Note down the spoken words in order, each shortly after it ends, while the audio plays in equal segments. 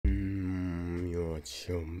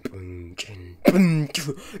Hey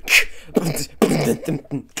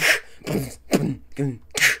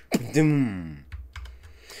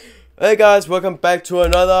guys, welcome back to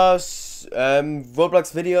another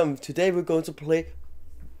Roblox video, and today we're going to play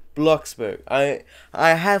Bloxburg. I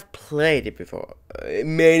have played it before,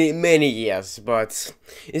 many years, but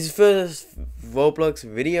it's the first Roblox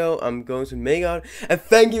video I'm going to make out. And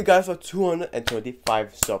thank you guys for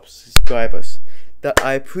 225 subscribers.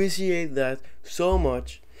 I appreciate that so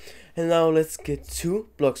much. And now let's get to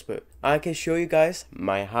Bloxburg. I can show you guys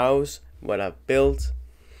my house, what I built.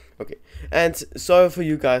 Okay, and sorry for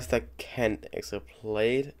you guys that can't actually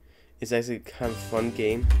play it. It's actually kind of fun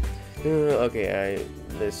game. Okay,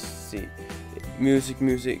 let's see. Music.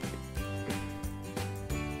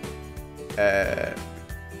 There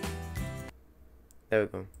we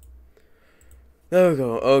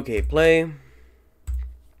go. Okay, play.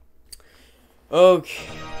 Okay.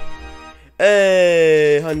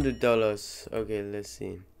 Hey, $100. Okay, let's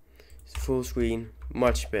see. It's full screen,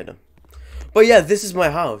 much better. But yeah, this is my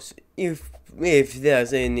house. If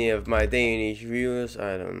there's any of my Danish viewers,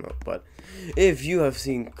 I don't know, but if you have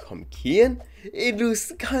seen Comkian, it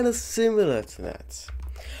looks kind of similar to that.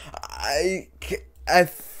 I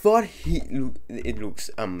thought it looks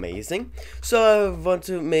amazing, so I want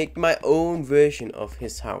to make my own version of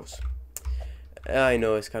his house. I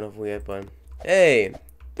know it's kind of weird, but hey,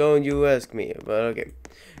 don't you ask me, but okay.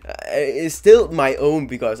 It's still my own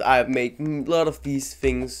because I've made a lot of these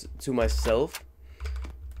things to myself.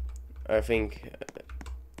 I think,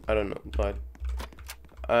 I don't know, but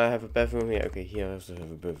I have a bathroom here. Okay, here I also have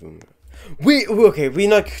a bathroom. We're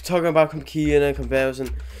not talking about comparison and comparison,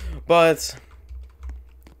 but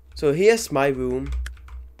so here's my room.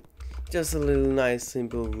 Just a little nice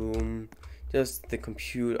simple room. Just the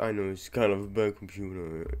computer. I know it's kind of a bad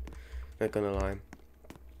computer. Not gonna lie.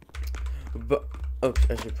 But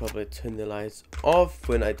I should probably turn the lights off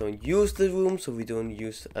when I don't use the room, so we don't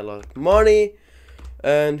use a lot of money.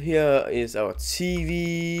 And here is our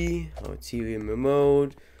TV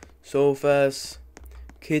remote, sofas,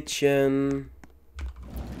 kitchen.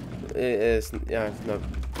 I've not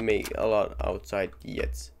made a lot outside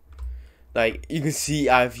yet. Like you can see,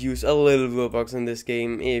 I've used a little Robux in this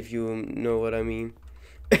game, if you know what I mean.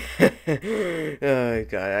 Oh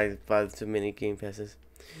god, I bought too many game passes.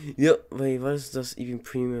 Yo, wait, what does even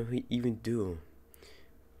premium even do?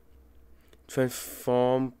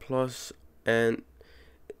 Transform plus, and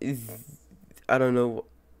I don't know,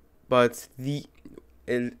 but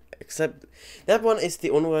except that one is the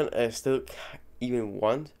only one I still even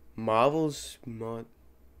want. Marvel's mod,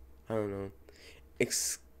 I don't know.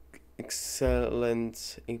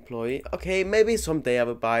 Excellent employee. Okay, maybe someday I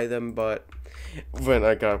will buy them, but when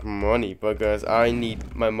I got money, because I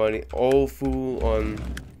need my money all full on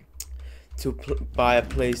to buy a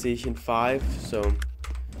PlayStation 5, so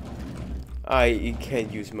I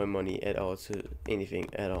can't use my money at all to anything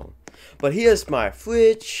at all. But here's my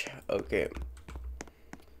fridge. Okay,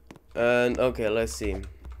 and okay, let's see.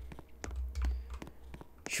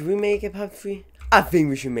 Should we make a part 3? I think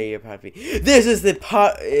we should make a part 3. This is the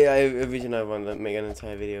part originally I wanted to make an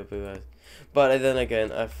entire video about, but then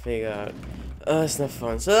again I figured out it's not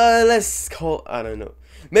fun. So let's call, I don't know.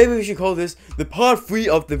 Maybe we should call this the part 3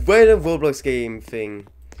 of the random Roblox game thing.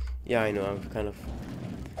 Yeah, I know, I'm kind of,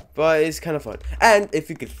 but it's kind of fun. And if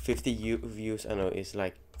you get 50 views, I know it's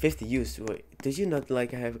like 50 views. Wait, did you not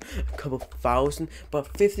like I have a couple thousand?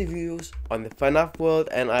 But 50 views on the FNAF world,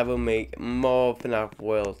 and I will make more FNAF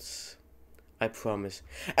worlds. I promise.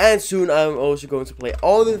 And soon I'm also going to play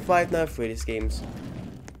all the Five Nights at Freddy's games.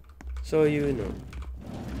 So you know.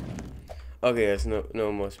 Okay, there's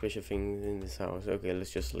no more special things in this house. Okay,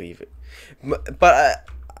 let's just leave it. But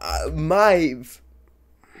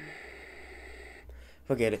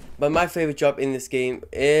forget it. But my favorite job in this game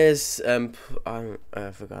is I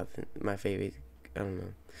forgot my favorite. I don't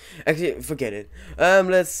know. Actually, forget it.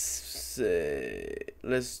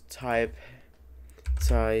 Let's type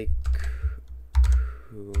tycoon.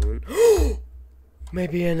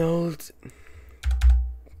 Maybe an old.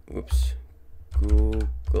 Whoops.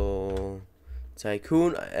 Google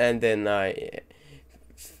Tycoon, and then I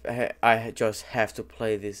just have to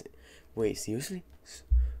play this. Wait, seriously?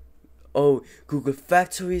 Oh, Google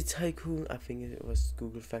Factory Tycoon. I think it was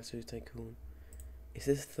Google Factory Tycoon. Is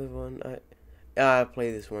this the one? I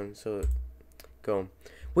play this one. So go.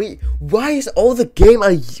 Wait, why is all the game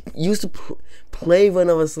I used to play when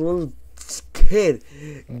I was a little kid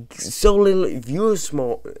so little views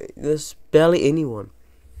small? There's barely anyone.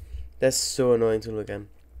 That's so annoying to look at.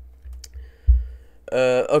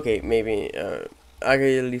 Okay, maybe I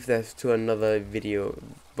can leave that to another video,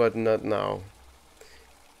 but not now.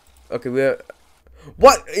 Okay, we're...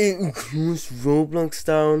 What? It includes Roblox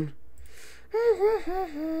down?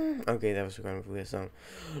 Okay, that was a kind of weird sound.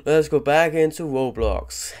 Let's go back into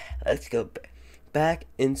Roblox. Let's go back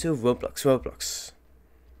into Roblox.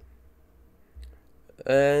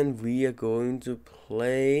 And we are going to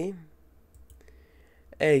play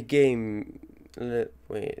a game.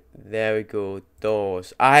 Wait, there we go.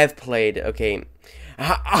 Doors. I have played. Okay,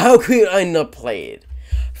 how could I not play it?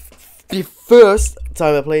 The first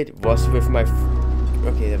time I played was with my.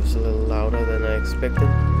 Okay, that was a little louder than I expected.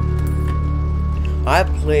 I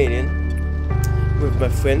played it with my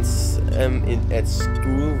friends at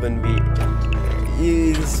school when we.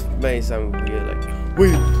 This may sound weird, like,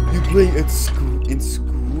 wait, you play at school? In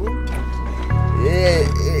school? Yeah,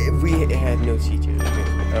 we had no teacher. Okay.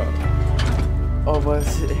 Oh,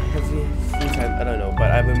 was it every full time? I don't know,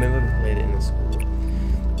 but I remember we played it in the school.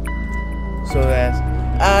 So that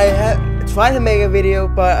I have tried to make a video,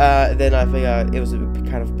 but then I figured it was a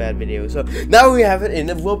kind of bad video. So now we have it in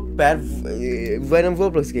a random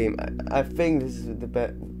Roblox game. I think this is the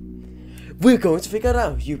best. We're going to figure it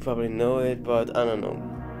out. You probably know it, but I don't know.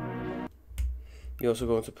 We're also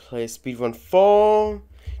going to play Speedrun 4.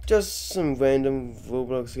 Just some random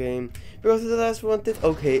Roblox game. Because the last one did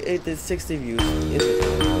okay. It did 60 views.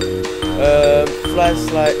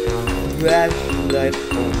 Flashlight.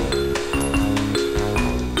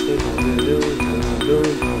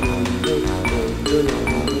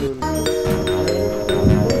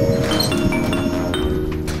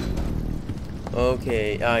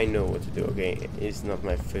 Okay, I know what to do. Okay, it's not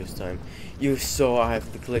my first time. You saw I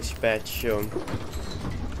have the glitch badge shown.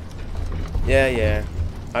 Yeah.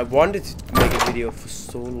 I wanted to make a video for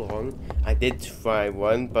so long. I did try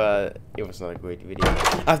one, but it was not a great video.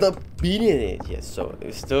 I've not beaten it yet, so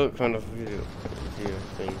it's still kind of video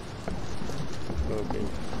thing. Okay.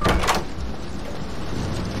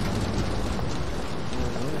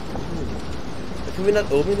 Can we not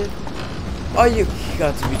open it? Oh, you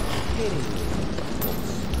got to be kidding me.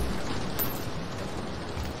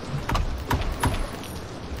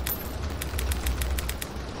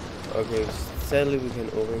 Okay, sadly we can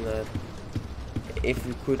open that. If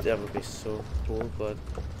we could, that would be so cool, but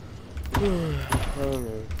I don't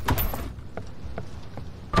know.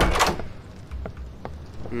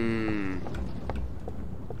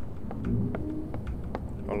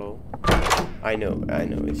 Hello? I know,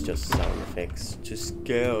 it's just sound effects to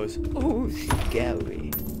scare us. Oh,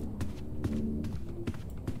 scary.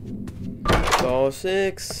 Door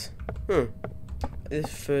 6. This is the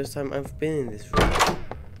first time I've been in this room.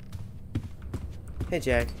 Hey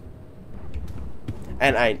Jack.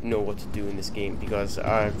 And I know what to do in this game because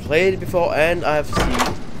I've played it before and I've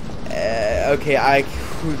seen. Okay, I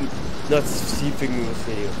could not see Fignoodle's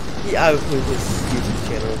video. Yeah, I will put his YouTube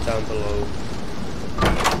channel down below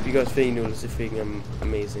because Fignoodle is freaking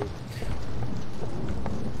amazing.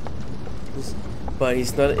 But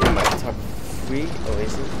he's not in my top 3, or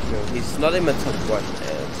is he? No, he's not in my top 1.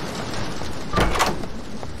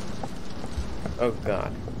 Oh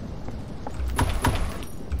God.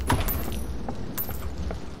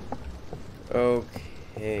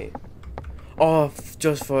 Okay. Oh,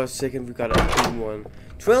 just for a second we got a big one.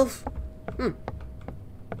 12? The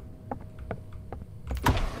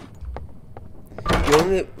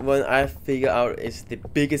only one I figure out is the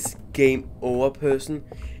biggest game over person.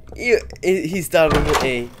 He started with an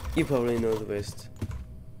A. You probably know the rest.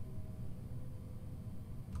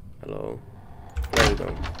 Hello. There we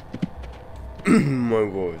go. My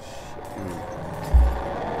gosh.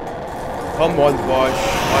 Come on, Bosch.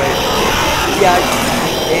 Yeah,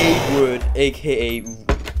 A word, aka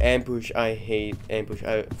ambush. I hate ambush.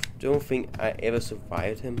 I don't think I ever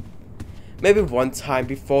survived him. Maybe one time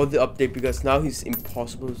before the update because now he's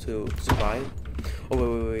impossible to survive.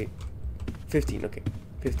 Oh wait. 15. Okay,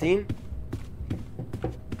 15.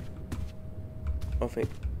 Okay.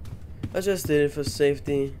 I just did it for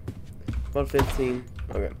safety. 115.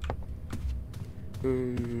 Okay.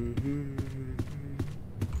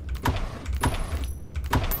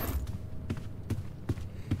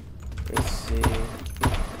 Let's see.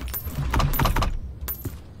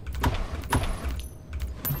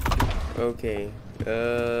 Okay.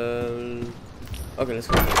 Okay, let's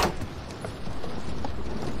go.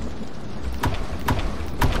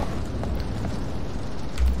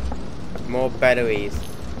 More batteries.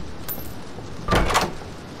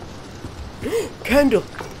 Candle!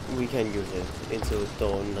 We can use it until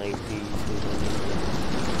dawn 90.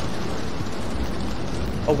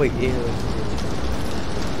 Oh wait, yeah.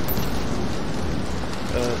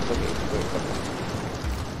 Okay, wait.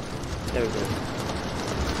 There we go.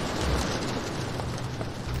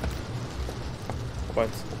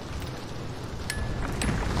 What?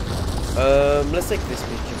 Let's take this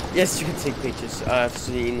picture. Yes, you can take pictures. I've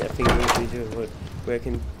seen a thing in the video where I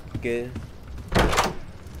can get.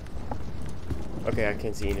 Okay, I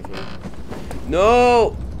can't see anything.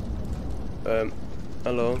 No.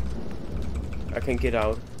 Hello. I can't get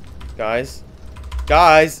out, guys.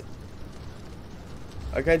 Guys,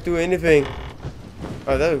 I can't do anything.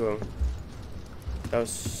 Oh, there we go. That was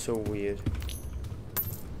so weird.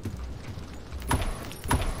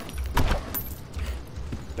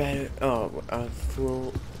 Better. Oh,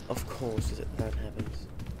 full. Of course, that happens.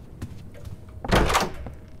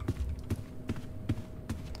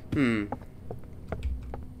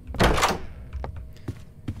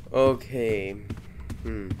 Okay.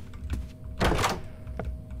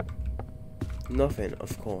 Nothing,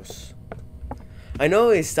 of course. I know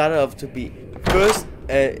it started off to be first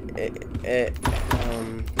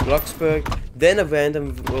Bloxburg, then a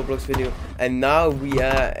random Roblox video, and now we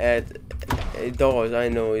are at doors. I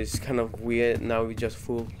know it's kind of weird. Now we just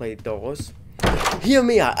full play doors. Hear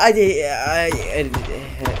me out. I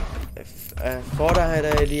thought I had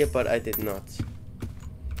an idea, but I did not.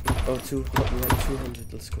 Oh, we have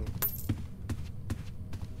 200. Let's go.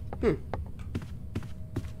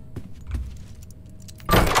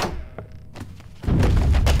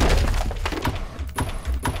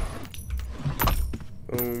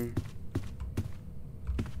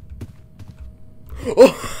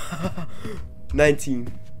 Oh,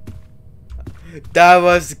 19. That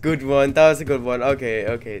was a good one. That was a good one. Okay,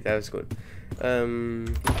 that was good.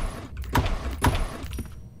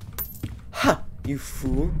 Ha! You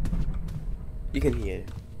fool! You can hear it.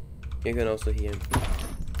 You can also hear him.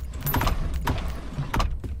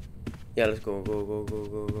 Yeah, let's go.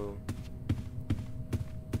 Go.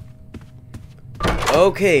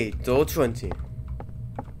 Okay, door 20.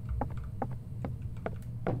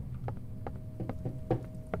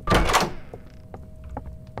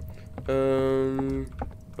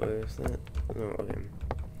 What is that? No, okay.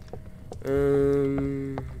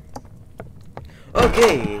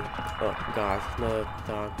 Okay. Oh God, no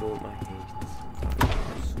dark room. I hate dark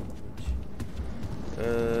room so much.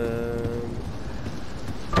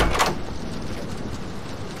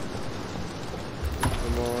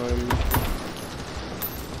 Come on.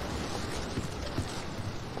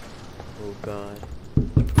 Oh God.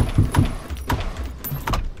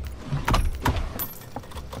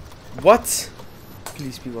 What?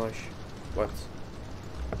 Please be wash. What?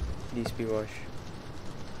 Please be wash.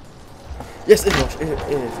 Yes, it was. It is.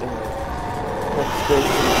 Let's go to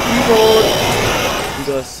the keyboard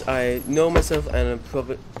because I know myself, and I'm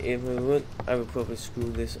probably I will probably screw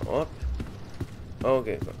this up.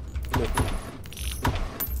 Okay, good.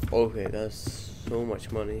 Okay, that's so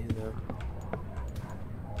much money there.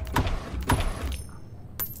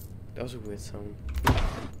 That was a weird sound.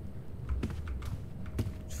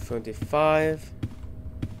 25.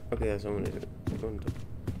 Okay, that's only good.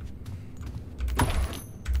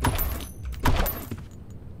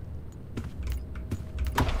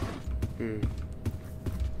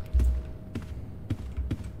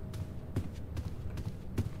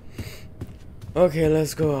 Okay,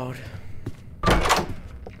 let's go out.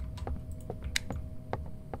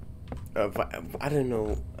 I don't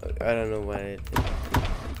know. I don't know what it is.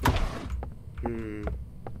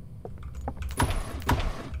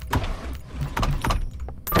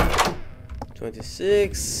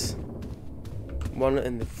 26. One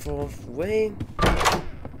in the fourth way.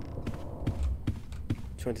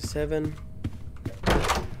 27.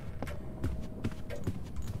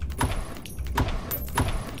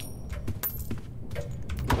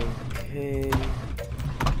 Okay.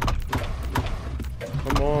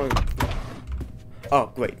 Come on. Oh,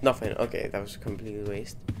 great. Nothing. Okay, that was a complete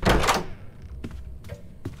waste.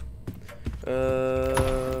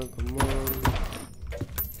 Come on.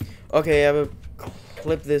 Okay, I will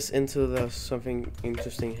clip this into the something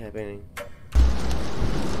interesting happening.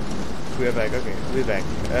 We're back. Okay, we're back.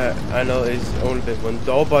 I know it's only been one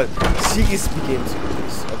door, but Zeke is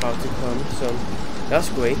about to come, so that's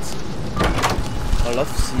great. I love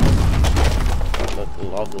Zeke.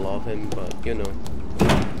 Not love him, but you know.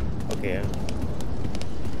 Okay.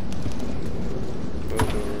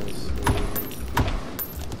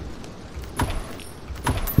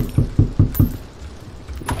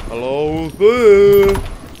 Hello there.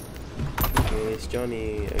 Okay, it's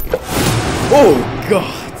Johnny again. Oh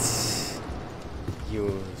God!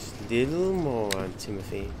 You little moron,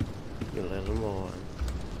 Timothy. You little moron.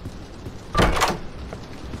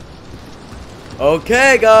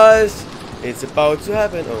 Okay, guys, it's about to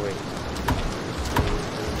happen. Oh wait.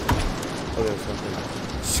 Oh, there's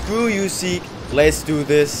something. Screw you, Zeke. Let's do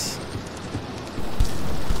this.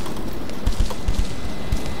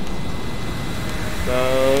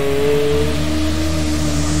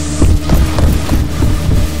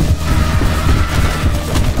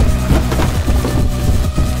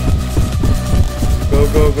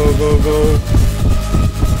 go, go, go, go.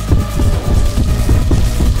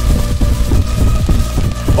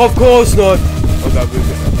 Of course not. Oh god, we're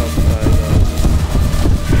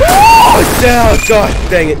oh god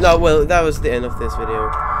dang it. No, well, that was the end of this video.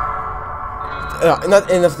 Not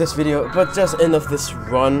end of this video, but just end of this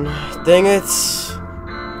run. Dang it.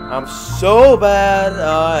 I'm so bad.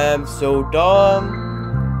 I am so dumb.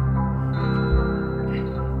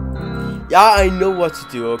 Yeah, I know what to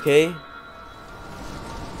do, okay?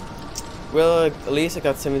 Well, at least I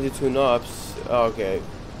got 72 knobs. Okay.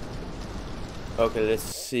 Okay, let's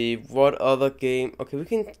see. What other game? Okay, we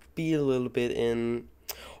can be a little bit in...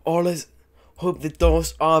 Oh, let's hope the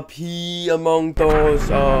doors are P among doors.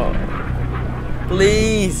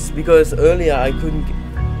 Please, because earlier I couldn't get...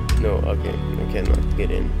 No, okay, I cannot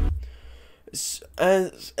get in.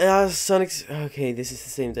 Sonic's... Okay, this is the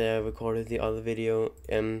same day I recorded the other video.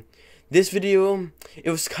 This video, it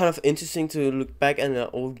was kind of interesting to look back at an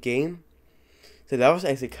old game. So that was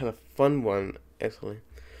actually kind of fun one, actually.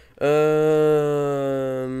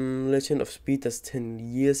 Legend of Speed, that's 10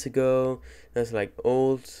 years ago. That's like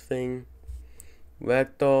old thing.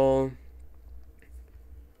 Ragdoll.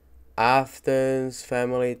 Athens,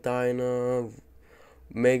 Family Diner.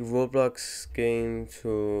 Make Roblox game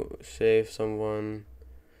to save someone.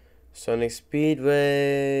 Sonic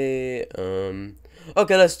Speedway.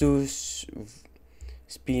 Okay, let's do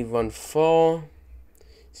Speed Run 4.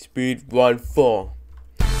 Speed Run 4.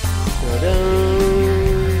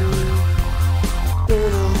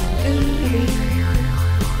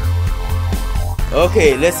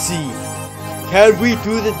 Okay, let's see. Can we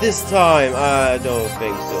do it this time? I don't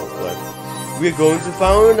think so, but we're going to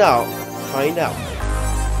find out.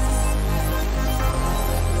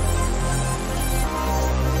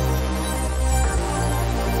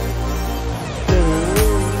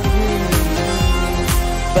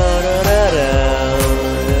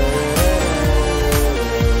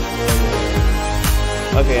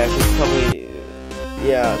 Okay, I should probably,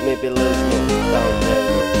 yeah, maybe a little more down there.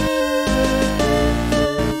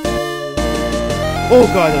 Oh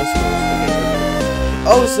god, that was close. Okay.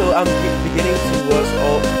 Also, I'm beginning to watch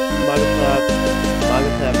all Mario Kart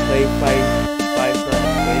play Five Nights at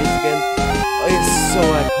Freddy's again. Oh, it's so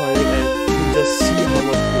iconic, and you can just see how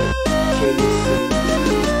much the changes in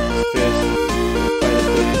the first Five Nights at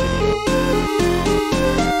Freddy's video.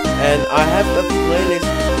 And I have a playlist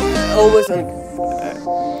almost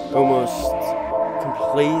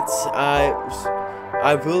complete.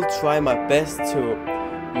 I will try my best to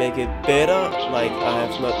make it better. Like, I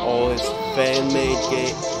have not always fan-made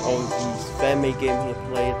games here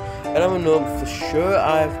played. I don't know for sure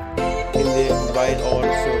I've in the right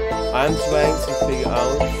order, so I'm trying to figure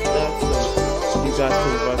out that, so you guys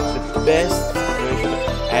can watch the best version,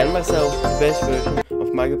 and myself, the best version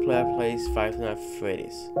of Michael Plays Five Nights at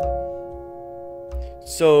Freddy's.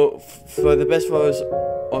 So for the best for us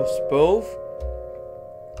both,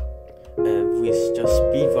 we're just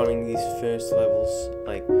speedrunning these first levels.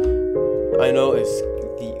 Like, I know the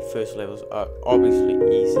first levels are obviously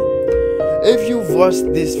easy. If you watched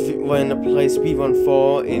this when I play speedrun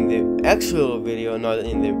 4 in the actual video, not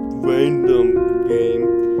in the random game,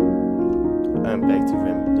 I'm back to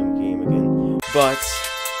random game again. But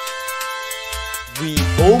we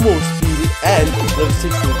almost beat it, and level 6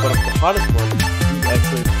 was one of the hardest ones we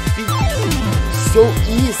actually beat so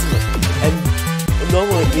easily, and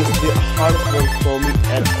normally it's the hardest one for me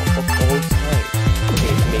and of all time.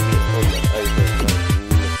 Okay, maybe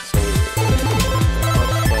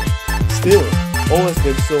but still, always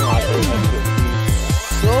been so hard, and I've been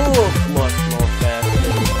so much more fast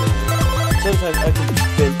than sometimes I can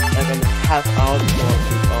spend like a half hour before I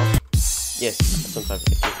click off. Yes, sometimes I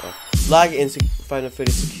click off. Like in Final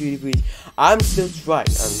Fantasy Security Breach, I'm still trying.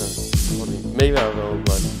 Maybe I will,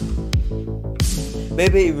 but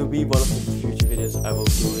maybe it will be one of the future videos I will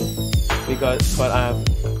do it. But I have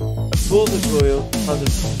a full tutorial how to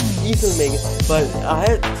easily make it. But I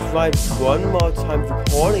had tried one more time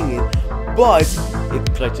recording it, but it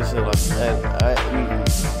glitches a lot,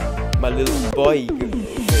 and my little boy.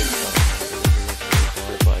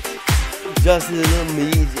 Just a little me,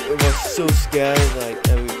 it was so scared, like,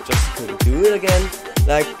 and we just couldn't do it again.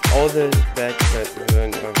 Like, all the bad that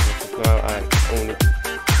now I only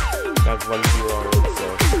got 1 view on it, so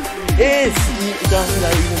it doesn't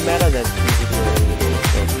even matter that people do it anymore,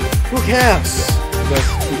 so who cares? Because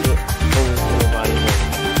people always know about it.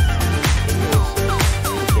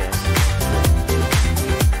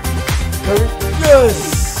 Who cares?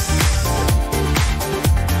 Yes!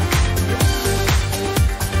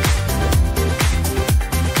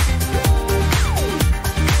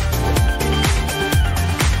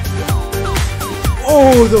 Oh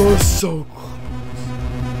Oh, that was so close.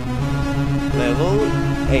 Level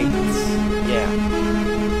 8. Yeah.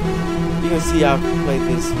 You can see I've played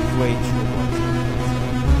this way too much.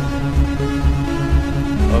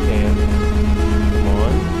 Okay. Come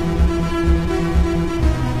on.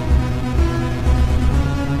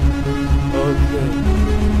 Okay.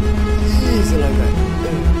 Easy like that.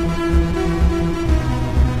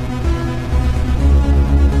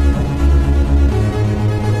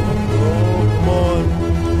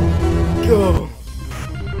 Go.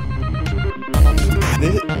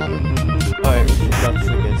 This. Alright, not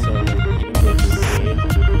trigger, so I'm not even going to say it.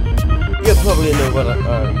 You probably know what I'm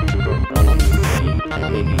saying.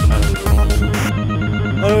 Maybe,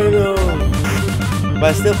 I don't know. But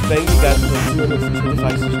I still thank you guys for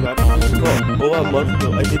 225 subscribers. Bro, over a month ago,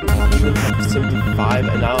 I didn't even have 75,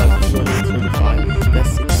 and now I'm 225.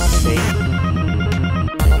 That's insane.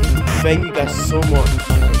 Thank you guys so much.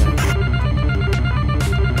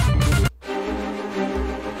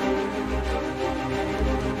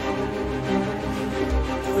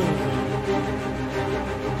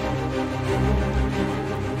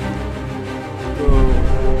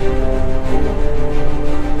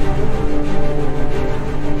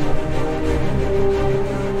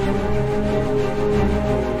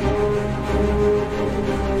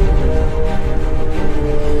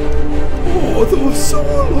 Oh, that was so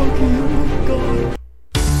lucky, oh my god.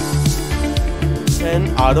 10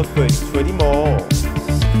 out of 30, 20 more.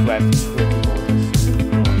 Grab 20 more.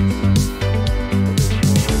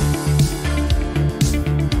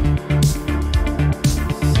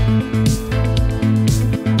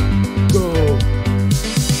 Go.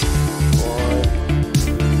 1.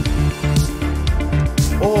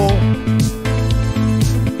 Oh.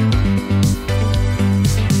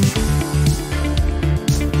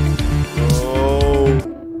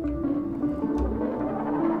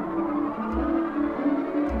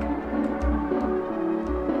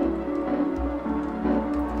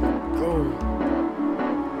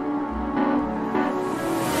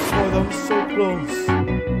 Oh, that was so close.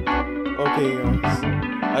 Okay, guys.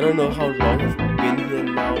 I don't know how long I've been here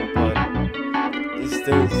now, but it's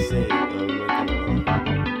still insane. I'm not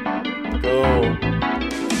gonna go.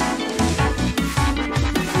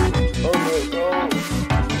 Oh my god.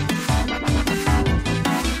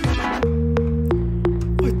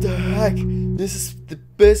 What the heck? This is the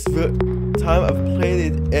best time I've played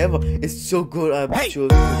it ever. It's so good I've chosen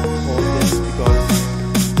to record this because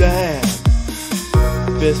damn.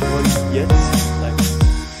 Best one yet. Like,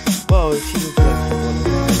 wow, she was like one in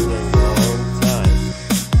a long time.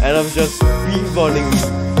 And I'm just rerunning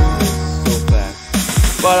so fast.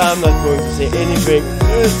 But I'm not going to say anything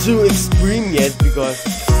too extreme yet because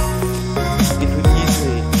it could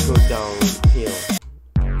easily go downhill.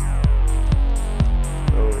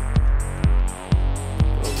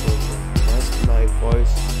 That's my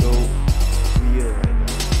voice so weird right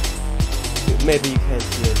now. Maybe you can't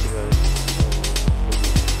hear it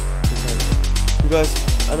because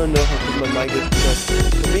I don't know how to put my mic is because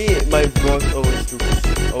to me my voice always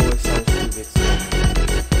sounds stupid. So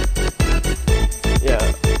yeah,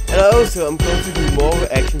 and I'm going to do more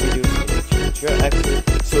reaction videos in the future actually.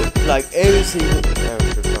 So like every single I'm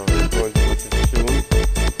going to put it soon,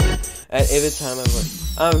 and every time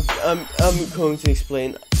I'm going to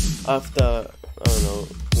explain after I don't know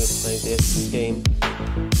we play this game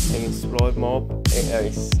and explore it more,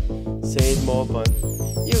 say it more, but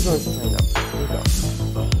you're going to find out.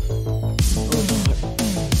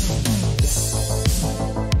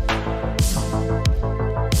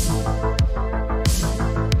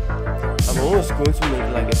 I'm almost going to make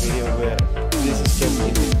like a video where this is just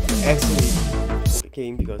actually the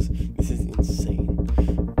game because this is insane.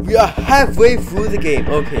 We are halfway through the game.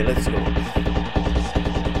 Okay, let's go.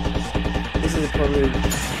 This is probably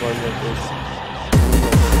one that is.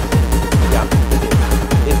 Yeah,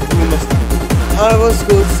 we must. I was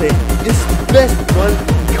going to say this is the best one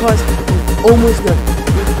because we almost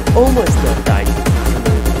not died.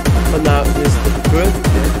 But now this the first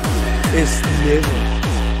death is never.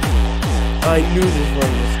 I knew this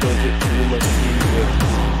one was going to be much easier.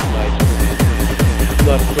 Like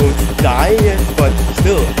not going to die yet, but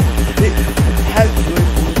still it had to go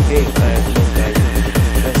through the game. I have not died.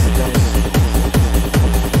 That's all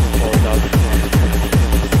out.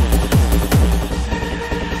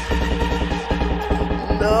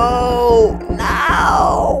 No!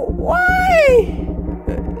 Why?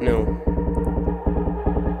 No.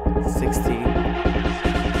 16.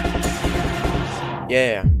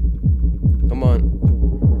 Yeah. Come on.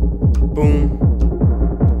 Boom.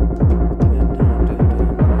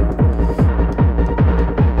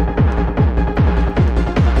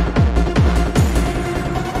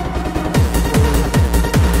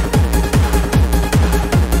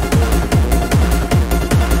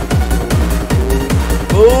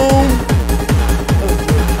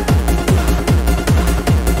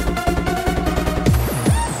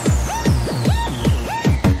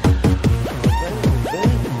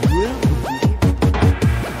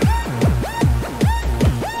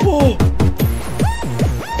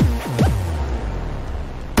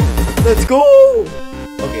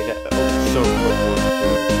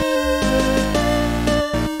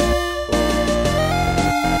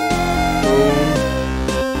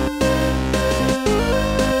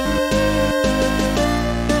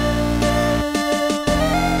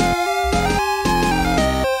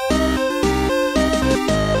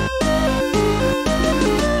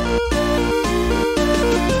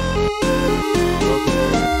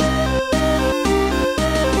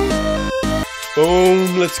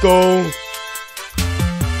 Boom, let's go. Oh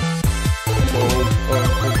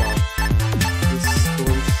god. This is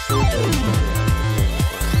going so good.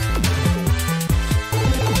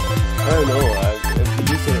 I don't know, I've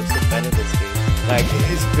used it so bad at this game. Like,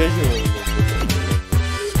 it's visually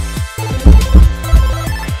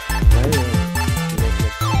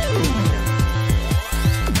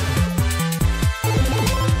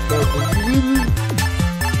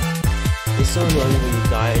it's so annoying when you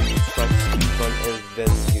die and you try to speedrun and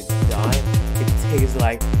then you die. It takes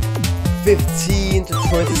like 15 to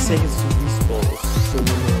 20 seconds to respawn. It's so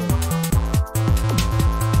annoying.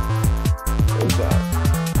 Oh god.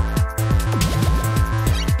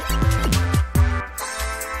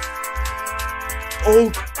 Oh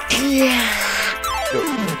yeah! No,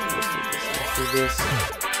 let's do this.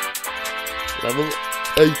 Level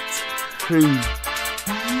 8. Let's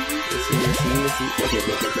see. Okay,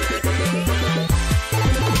 look.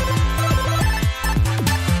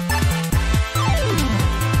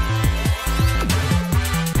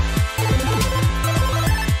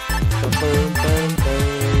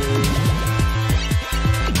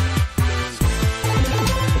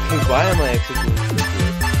 Okay, why am I actually doing so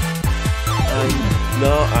good?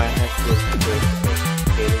 No, I have to go to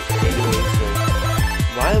anyway, so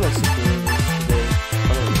why am I so good at this today?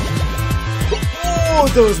 I don't know. Oh,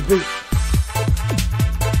 that was big!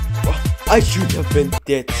 Oh, I should have been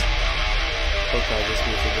dead. Oh god, this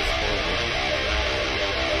music is horrible.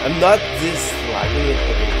 I'm not disliking it,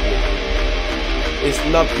 but it's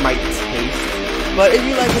not my taste. But if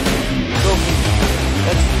you like it, go for it.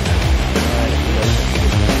 That's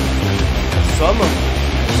some of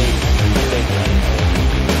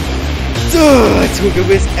I took a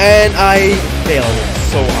risk and I failed it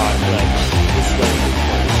so hard. Like, it's not even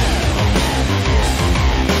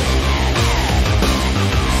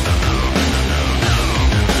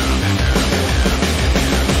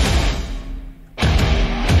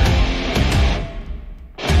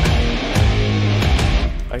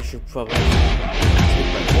I should probably take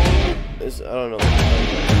my phone. I don't know.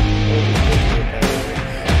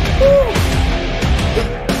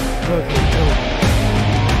 Okay, go.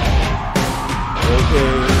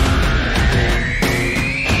 Okay.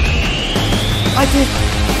 I did.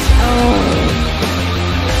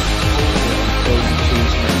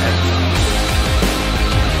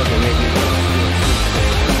 Okay, maybe.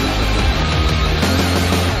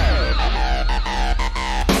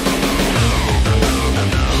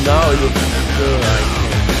 Now it looks good.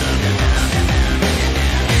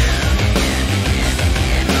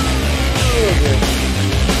 Okay.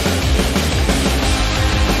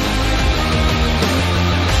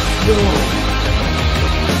 No.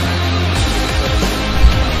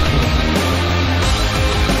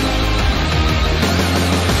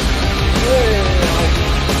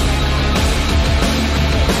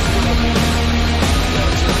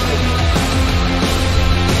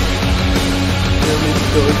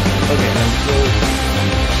 Okay, I'm still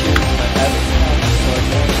my avatar, so I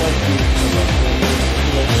can't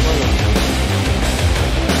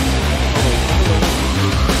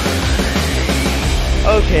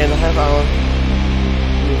okay, and I have our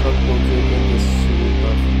new Pokemon in this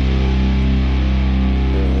super.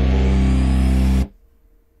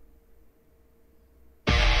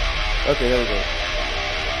 Okay, there we go.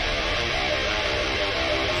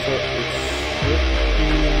 So it should be.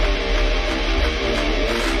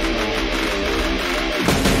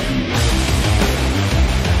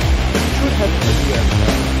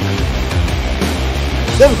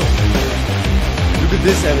 There we go! Look at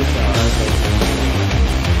this avatar.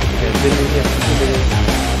 Okay, I've been in here for 2 minutes.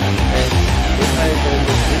 And if I don't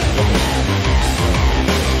miss this one.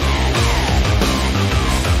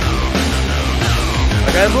 I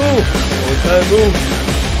can't move! I can't move!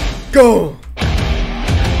 Go!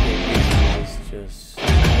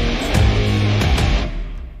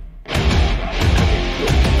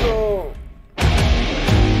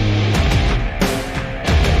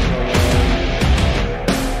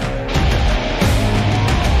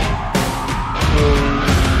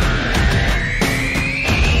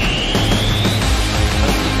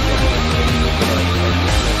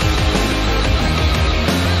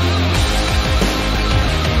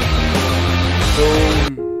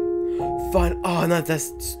 Fun. Oh, not that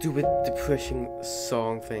stupid depressing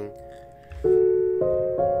song thing.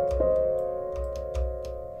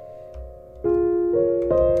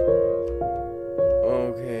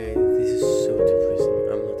 Okay, this is so depressing.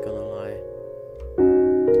 I'm not gonna lie.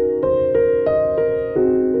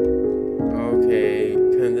 Okay,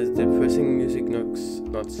 can the depressing music not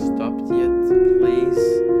stopped yet, please?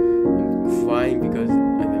 I'm crying because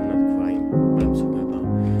I'm not crying. What I'm talking about,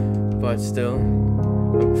 but still.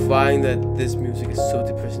 crying that this music is so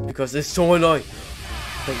depressing because it's so annoying.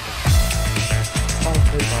 Thank God. Oh,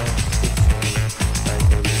 thank God.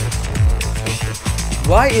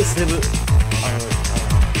 Why is level?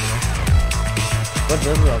 What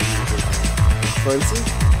level are you? 20?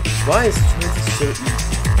 Why is 20 so easy?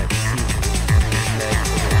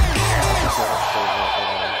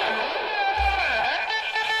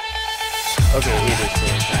 Okay, it is.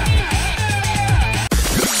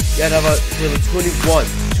 Yeah, that was level 21.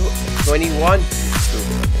 21?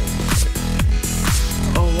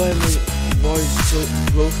 Oh, why am I voice so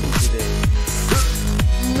broken today?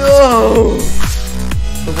 No!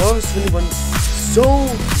 The voice 21 so...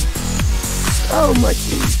 Oh my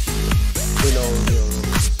god. You know,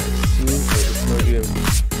 it's not you.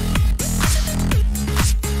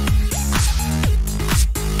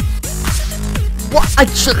 What? I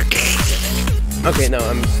should... Okay, no,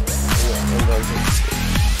 I'm going to...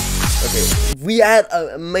 Okay, we had an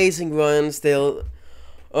amazing run still.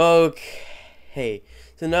 Okay,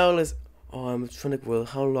 so now let's... Oh, I'm trying to... Well,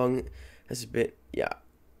 how long has it been? Yeah,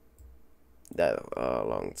 that's a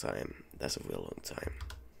long time. That's a real long time.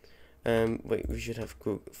 Wait, we should have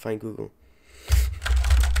find Google.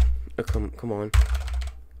 Oh, come on.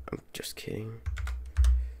 I'm just kidding.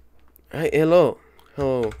 Hi, hello.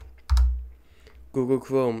 Google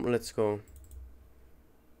Chrome, let's go.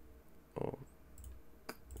 Oh,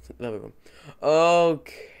 there we go.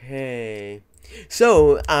 Okay,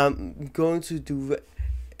 so I'm going to do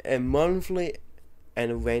a monthly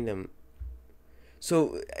and a random.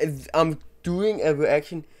 So I'm doing a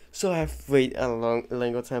reaction, so I have to wait a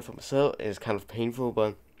longer time for myself. It's kind of painful,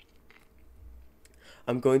 but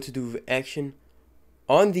I'm going to do reaction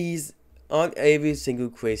on every single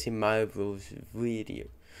Crazy Mario Bros video.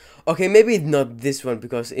 Okay, maybe not this one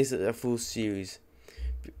because it's a full series.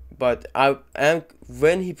 But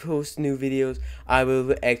when he posts new videos, I will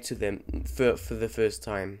react to them for the first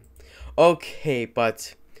time. Okay,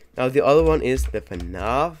 but now the other one is the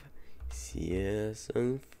FNAF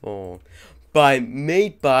Season 4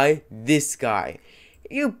 made by this guy.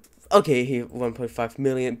 Okay, he 1.5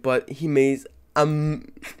 million, but he makes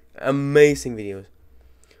amazing videos.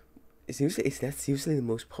 Is that seriously the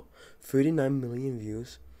most 39 million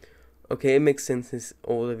views? Okay, it makes sense since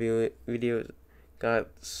all the videos got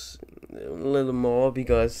a little more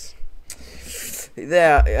because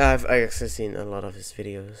I've actually seen a lot of his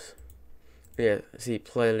videos. Yeah, see,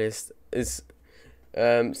 playlist is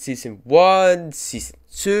season 1, season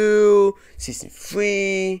 2, season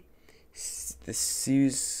 3, the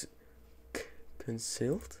series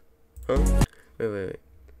concealed? Huh? Wait.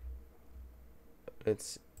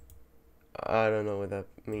 It's I don't know what that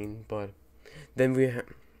means, but then we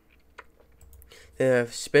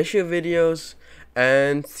have special videos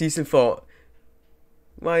and season 4.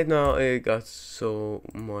 Right now it got so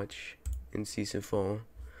much in season 4.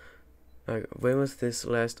 Like, when was this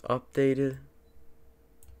last updated?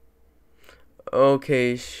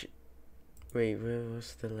 Okay, wait, where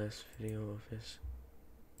was the last video of this?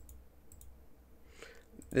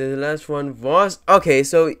 The last one was okay,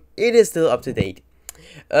 so it is still up to date.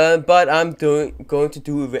 But I'm going to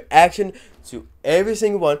do a reaction to every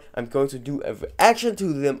single one. I'm going to do a reaction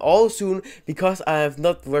to them all soon because I have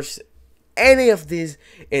not watched any of these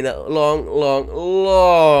in a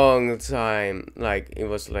long time. Like, it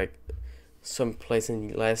was like some place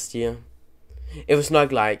in last year. It was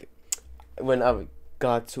not like when I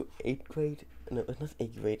got to 8th grade. No, not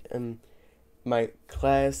 8th grade. My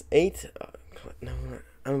class 8. No,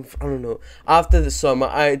 I don't know. After the summer,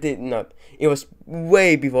 I did not. It was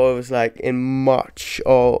way before. It was like in March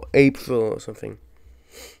or April or something.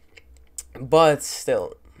 But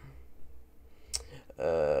still,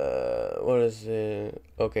 what is it?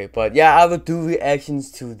 Okay, but yeah, I will do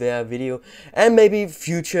reactions to their video and maybe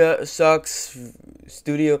future Socks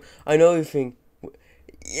Studio. I know you think,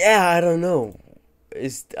 yeah, I don't know.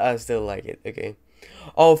 I still like it. Okay.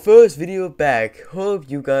 Our first video back. Hope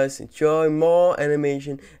you guys enjoy more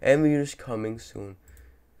animation and videos coming soon.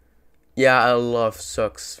 Yeah, I love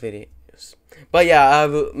Socks videos. But yeah, I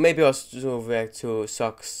will maybe also react to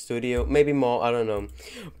Socks Studio. Maybe more, I don't know.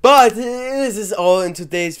 But this is all in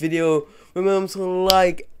today's video. Remember to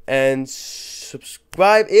like and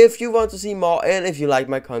subscribe if you want to see more and if you like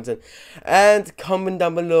my content. And comment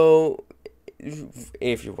down below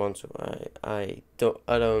if you want to. I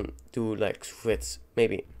don't do like threads.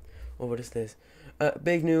 Maybe. Oh, what is this?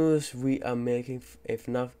 Big news, we are making a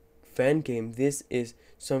FNAF fan game. This is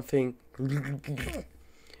something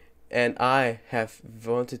and I have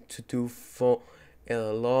wanted to do for a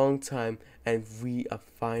long time, and we are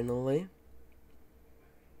finally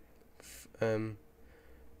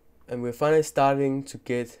and we're finally starting to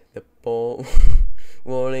get the ball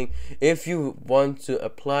rolling. If you want to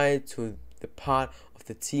apply to the part of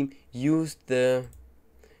the team, use the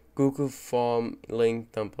Google form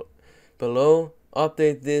link down below.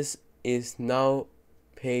 Update this is now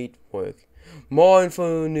paid work. More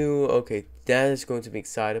info new. Okay, that is going to be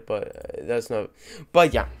excited, but that's not.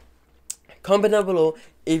 But yeah, comment down below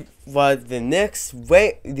if what the next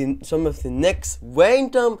some of the next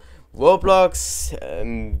random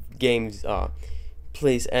Roblox games are,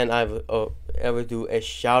 please, and I will do a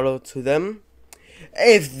shout out to them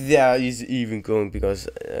if there is even going, because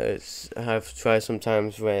I have tried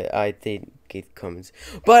sometimes where I didn't get comments,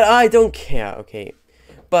 but I don't care. Okay,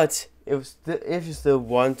 but if you still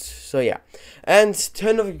want, so yeah, and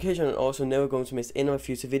turn notification and also never going to miss any of my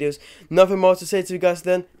future videos. Nothing more to say to you guys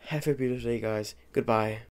then. Have a beautiful day, guys. Goodbye.